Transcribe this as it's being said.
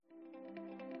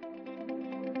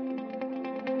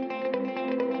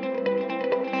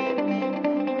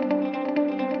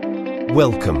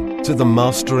Welcome to the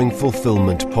Mastering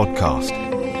Fulfillment podcast,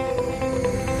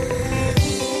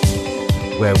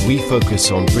 where we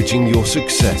focus on bridging your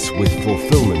success with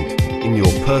fulfillment in your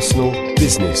personal,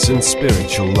 business, and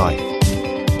spiritual life.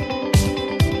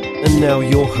 And now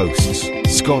your hosts,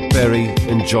 Scott Berry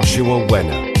and Joshua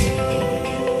Wenner.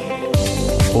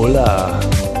 Hola,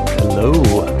 hello,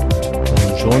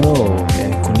 buongiorno,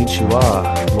 and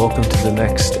konnichiwa. Welcome to the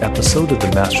next episode of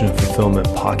the Mastering Fulfillment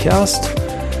podcast.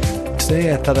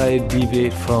 Today I thought I'd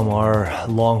deviate from our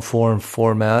long-form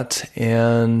format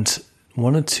and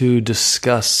wanted to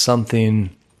discuss something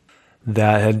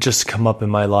that had just come up in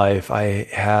my life. I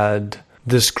had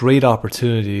this great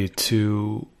opportunity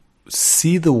to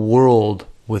see the world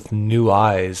with new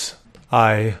eyes.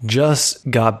 I just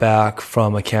got back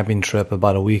from a camping trip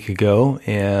about a week ago,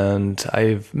 and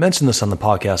I've mentioned this on the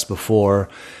podcast before,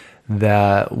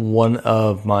 that one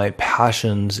of my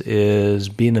passions is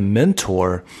being a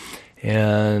mentor.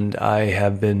 And I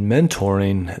have been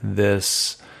mentoring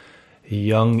this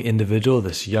young individual,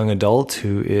 this young adult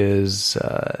who is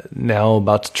now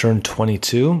about to turn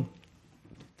 22.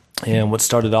 And what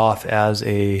started off as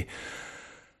a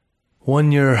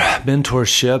one-year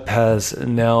mentorship has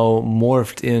now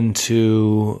morphed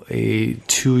into a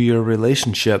 2-year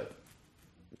relationship.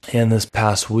 And this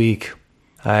past week,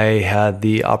 I had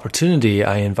the opportunity,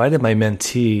 I invited my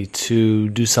mentee to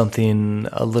do something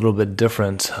a little bit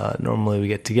different. Normally we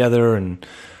get together and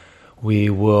we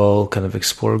will kind of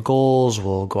explore goals,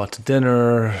 we'll go out to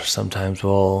dinner, sometimes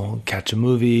we'll catch a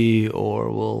movie or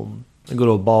we'll go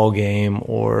to a ball game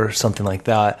or something like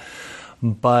that.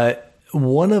 But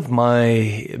one of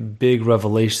my big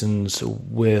revelations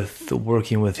with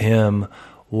working with him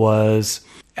was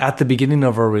at the beginning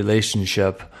of our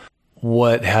relationship,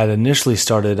 what had initially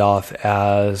started off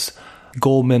as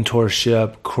goal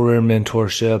mentorship, career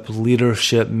mentorship,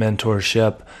 leadership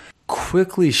mentorship,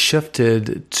 quickly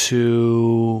shifted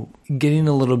to getting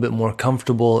a little bit more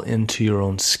comfortable into your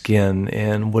own skin.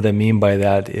 And what I mean by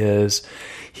that is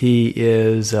he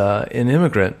is an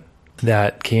immigrant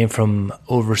that came from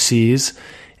overseas,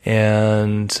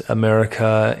 and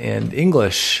America and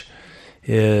English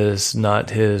is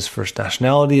not his first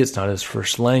nationality, it's not his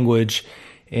first language.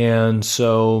 And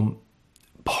so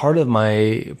part of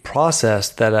my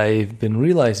process that I've been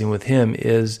realizing with him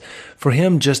is for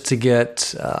him just to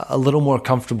get a little more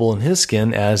comfortable in his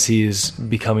skin as he's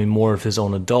becoming more of his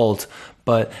own adult.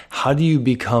 But how do you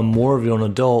become more of your own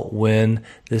adult when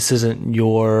this isn't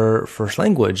your first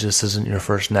language? This isn't your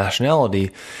first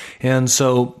nationality. And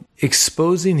so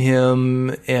exposing him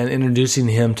and introducing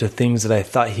him to things that I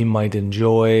thought he might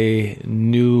enjoy,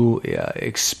 new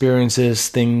experiences,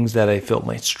 things that I felt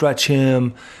might stretch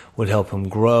him, would help him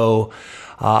grow.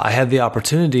 I had the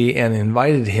opportunity and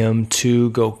invited him to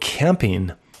go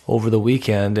camping over the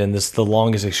weekend, and this is the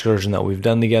longest excursion that we've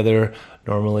done together.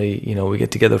 Normally, we get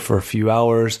together for a few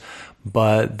hours,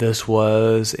 but this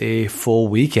was a full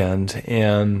weekend,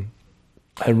 and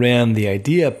I ran the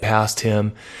idea past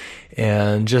him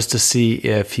and just to see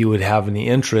if he would have any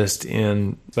interest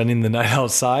in spending the night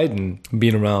outside and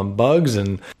being around bugs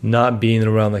and not being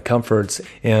around the comforts.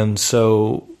 And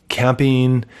so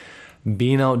camping,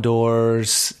 being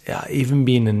outdoors, even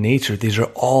being in nature, these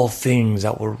are all things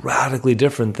that were radically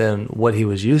different than what he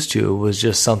was used to. It was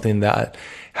just something that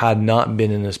had not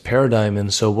been in his paradigm.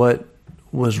 And so what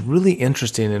was really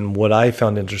interesting and what I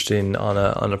found interesting on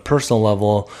a personal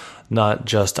level, not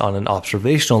just on an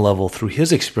observational level through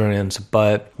his experience,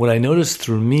 but what I noticed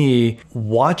through me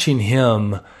watching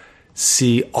him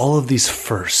see all of these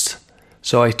firsts.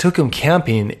 So I took him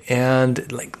camping, and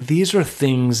these are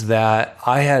things that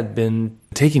I had been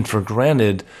taking for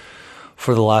granted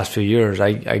for the last few years.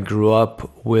 I grew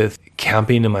up with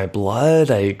camping in my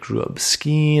blood. I grew up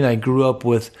skiing. I grew up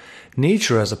with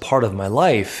nature as a part of my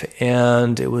life.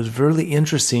 And it was really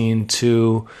interesting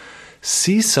to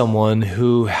see someone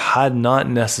who had not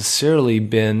necessarily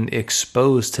been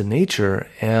exposed to nature.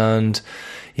 And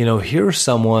here's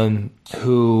someone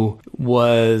who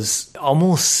was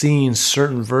almost seeing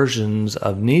certain versions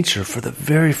of nature for the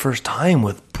very first time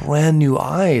with brand new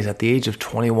eyes at the age of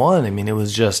 21. I mean, it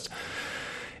was just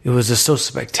so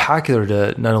spectacular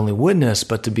to not only witness,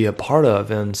 but to be a part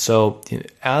of. And so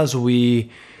as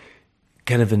we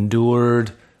kind of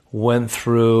went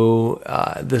through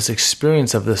this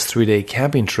experience of this 3-day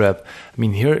camping trip, I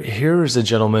mean, here's a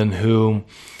gentleman who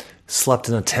slept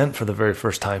in a tent for the very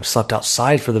first time, slept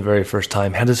outside for the very first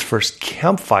time, had his first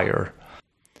campfire,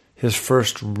 his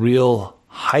first real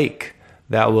hike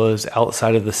that was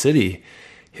outside of the city,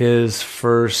 his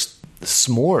first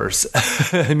s'mores.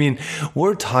 I mean,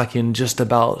 we're talking just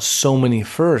about so many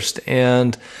first.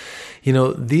 And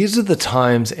these are the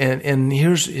times, and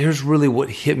here's really what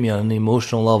hit me on an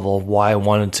emotional level of why I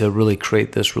wanted to really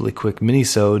create this really quick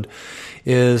mini-sode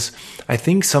is I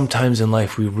think sometimes in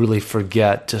life we really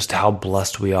forget just how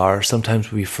blessed we are.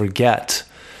 Sometimes we forget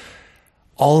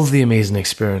all of the amazing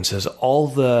experiences, all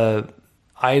the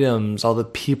items, all the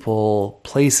people,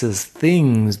 places,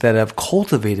 things that have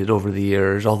cultivated over the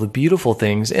years, all the beautiful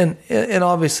things, and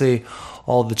obviously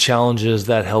all the challenges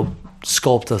that help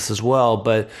sculpt us as well.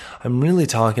 But I'm really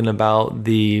talking about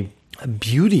the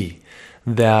beauty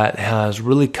that has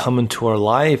really come into our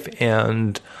life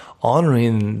and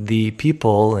honoring the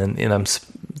people, and I'm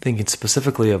thinking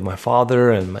specifically of my father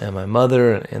and my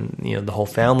mother and the whole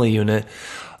family unit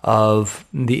of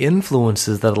the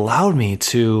influences that allowed me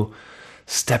to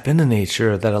step into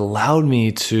nature, that allowed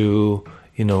me to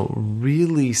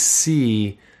really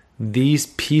see these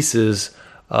pieces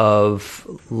of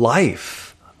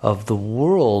life, of the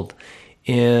world,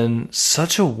 in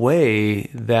such a way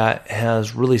that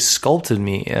has really sculpted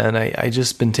me. And I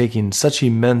just been taking such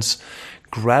immense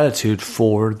gratitude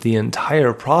for the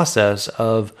entire process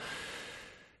of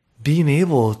being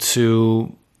able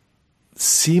to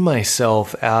see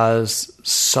myself as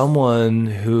someone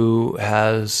who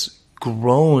has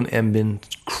grown and been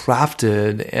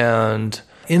crafted and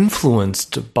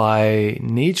influenced by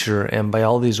nature and by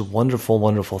all these wonderful,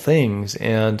 wonderful things.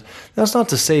 And that's not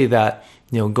to say that,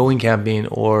 going camping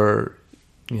or,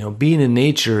 being in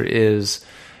nature is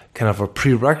kind of a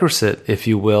prerequisite, if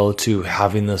you will, to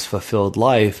having this fulfilled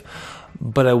life.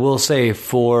 But I will say,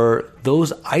 for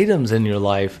those items in your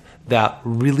life that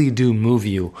really do move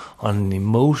you on an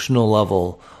emotional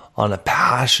level, on a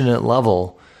passionate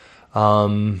level,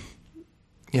 those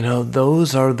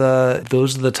are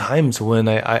the times when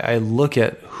I look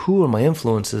at who are my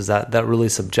influences that really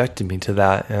subjected me to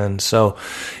that. And so,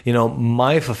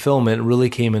 my fulfillment really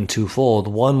came in twofold.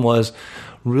 One was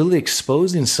really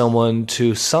exposing someone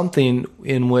to something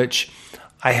in which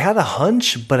I had a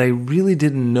hunch, but I really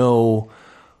didn't know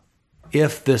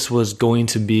if this was going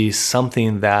to be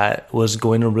something that was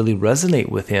going to really resonate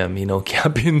with him.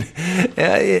 Camping,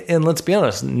 and let's be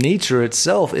honest, nature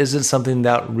itself isn't something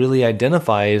that really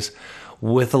identifies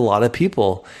with a lot of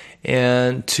people.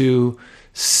 And to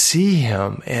see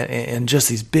him and just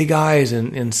these big eyes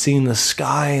and seeing the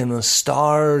sky and the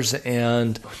stars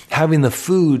and having the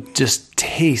food just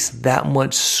taste that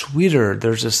much sweeter.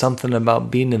 There's just something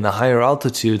about being in the higher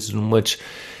altitudes in which,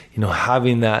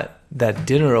 having that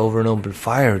dinner over an open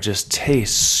fire just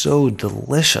tastes so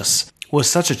delicious. Was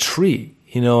such a treat,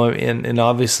 and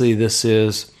obviously this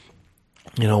is,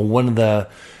 one of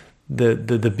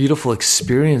the beautiful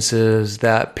experiences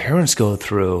that parents go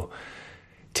through,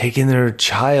 taking their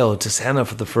child to Santa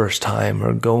for the first time,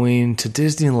 or going to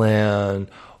Disneyland,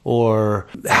 or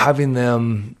having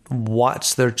them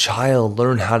watch their child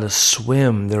learn how to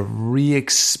swim. They're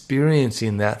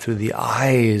re-experiencing that through the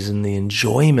eyes and the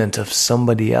enjoyment of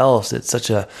somebody else. It's such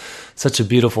a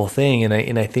beautiful thing.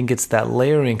 And I think it's that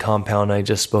layering compound I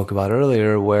just spoke about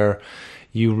earlier, where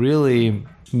you really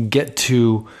get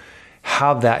to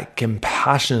have that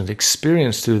compassionate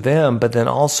experience through them, but then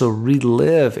also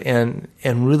relive and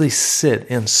really sit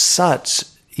in such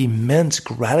immense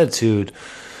gratitude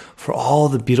for all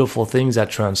the beautiful things that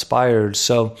transpired.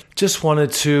 So just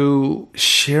wanted to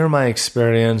share my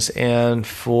experience. And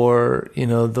for,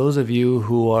 those of you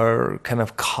who are kind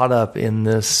of caught up in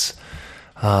this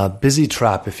busy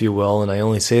trap, if you will, and I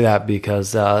only say that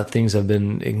because things have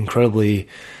been incredibly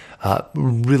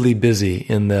really busy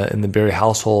in the Berry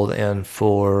household, and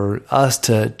for us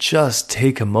to just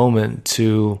take a moment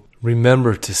to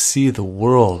remember to see the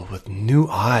world with new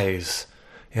eyes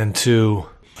and to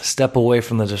step away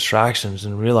from the distractions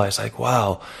and realize, like,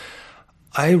 wow,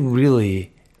 I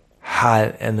really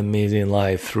had an amazing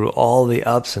life through all the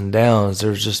ups and downs.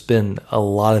 There's just been a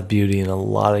lot of beauty and a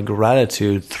lot of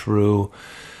gratitude through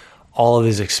all of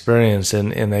these experiences,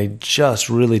 and I just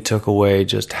really took away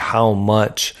just how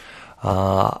much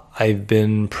I've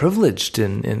been privileged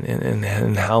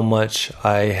and how much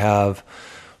I have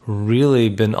really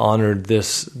been honored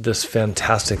this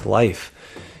fantastic life,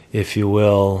 if you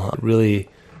will. It really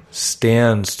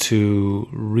stands to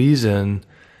reason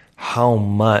how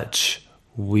much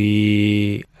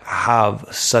we have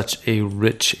such a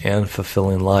rich and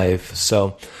fulfilling life.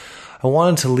 So I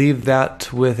wanted to leave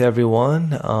that with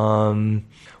everyone.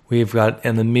 We've got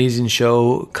an amazing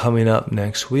show coming up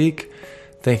next week.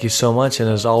 Thank you so much. And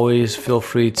as always, feel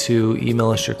free to email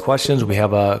us your questions. We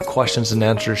have a questions and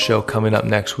answers show coming up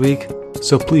next week.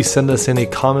 So please send us any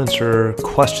comments or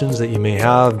questions that you may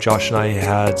have. Josh and I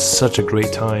had such a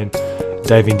great time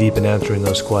diving deep and answering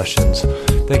those questions.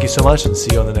 Thank you so much, and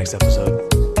see you on the next episode.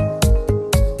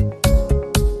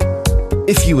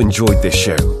 If you enjoyed this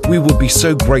show, we would be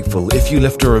so grateful if you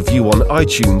left a review on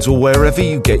iTunes or wherever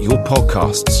you get your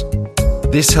podcasts.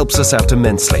 This helps us out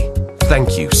immensely.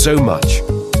 Thank you so much.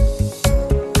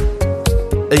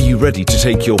 Are you ready to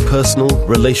take your personal,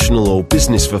 relational, or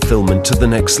business fulfillment to the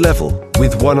next level?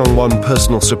 With one-on-one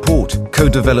personal support,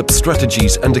 co-developed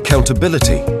strategies, and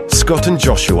accountability, Scott and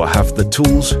Joshua have the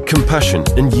tools, compassion,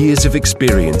 and years of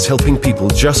experience helping people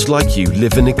just like you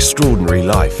live an extraordinary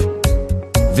life.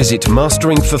 Visit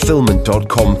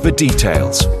masteringfulfillment.com for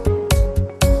details.